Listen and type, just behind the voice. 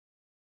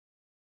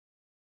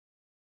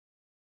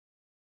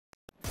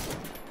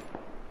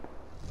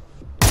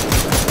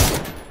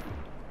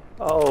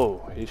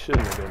Oh, he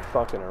shouldn't have been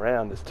fucking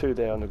around. There's two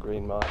there on the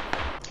green mark.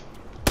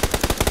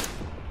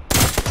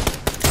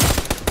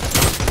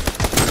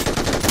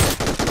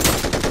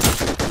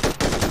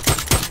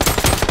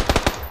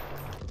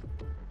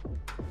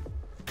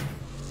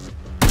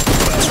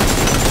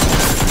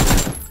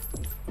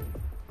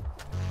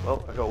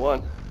 Well, I got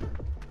one.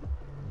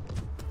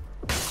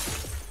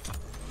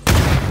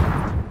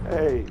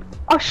 Hey.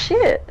 Oh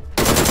shit!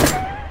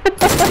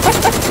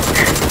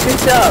 Good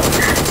job.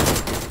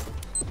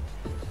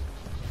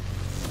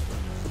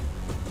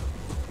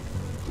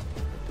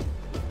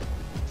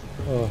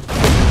 Oh,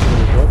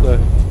 what the?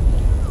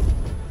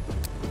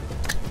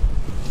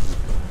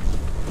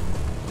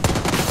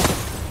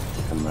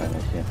 Camera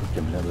này xem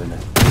chùm lên bên này.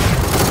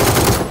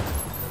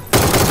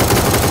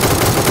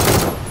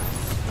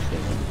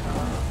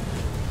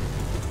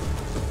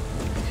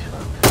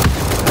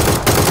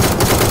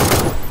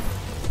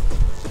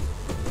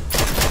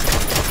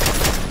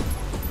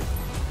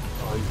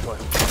 Oh, you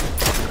fucking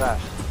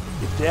crash.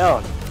 Get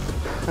down.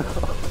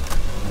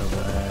 No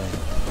way.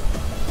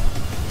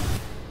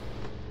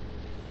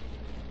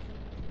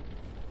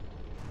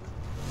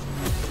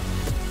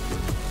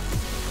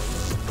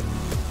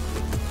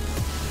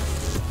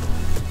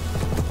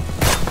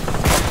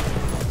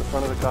 The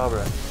front of the car,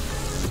 bro.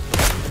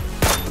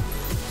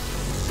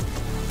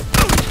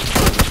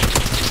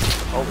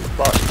 Holy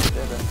fuck.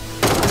 There, there.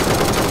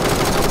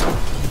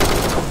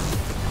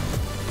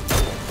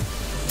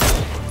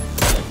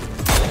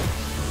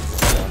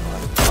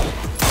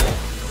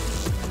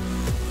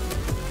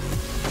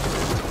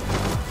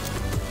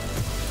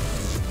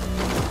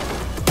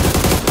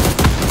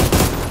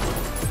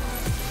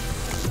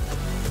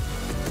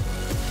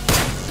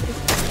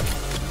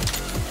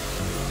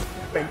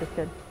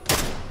 Registered.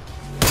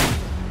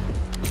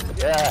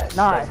 Yes,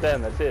 Nice. that's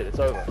them, that's it, it's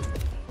over.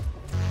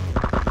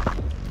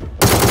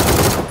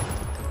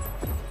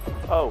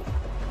 Oh.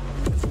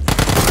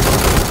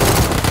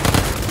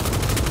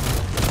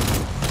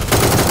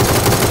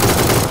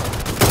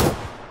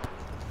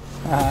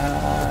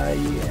 Ah,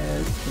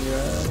 yes,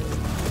 right.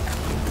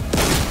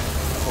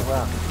 Oh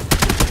wow.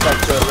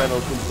 That's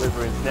Reynolds and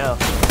Deliverance now.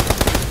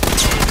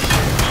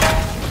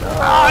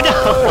 Oh no!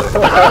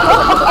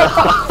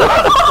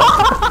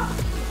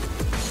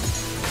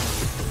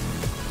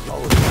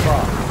 Holy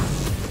fuck.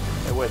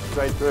 It went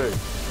straight through.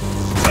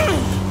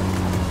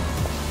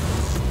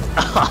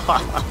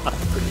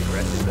 Pretty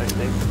aggressive, don't you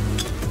think?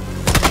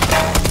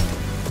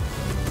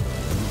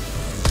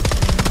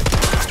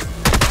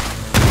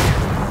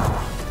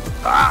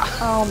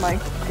 Oh my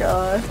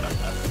god.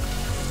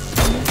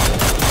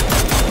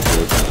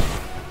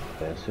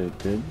 That's so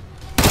good.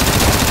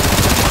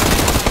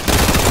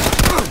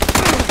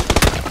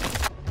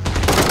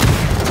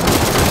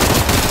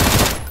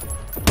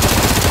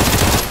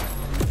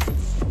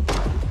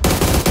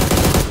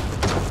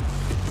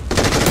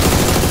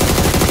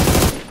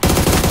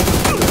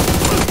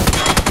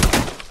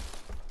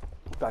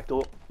 Back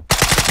door.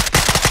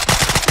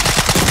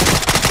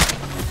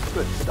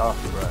 Good stuff,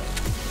 bro.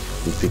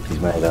 He picked his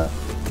mate up.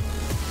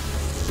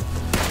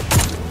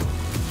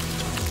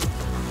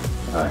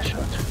 Ah,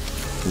 shot.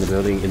 In the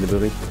building, in the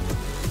building.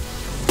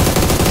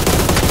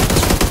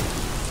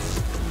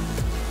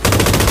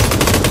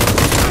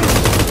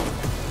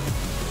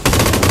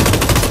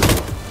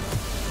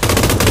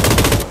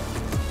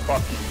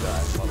 Fuck you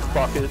guys,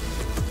 motherfuckers.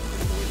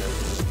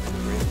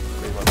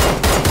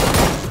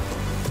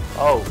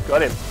 Oh,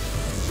 got him.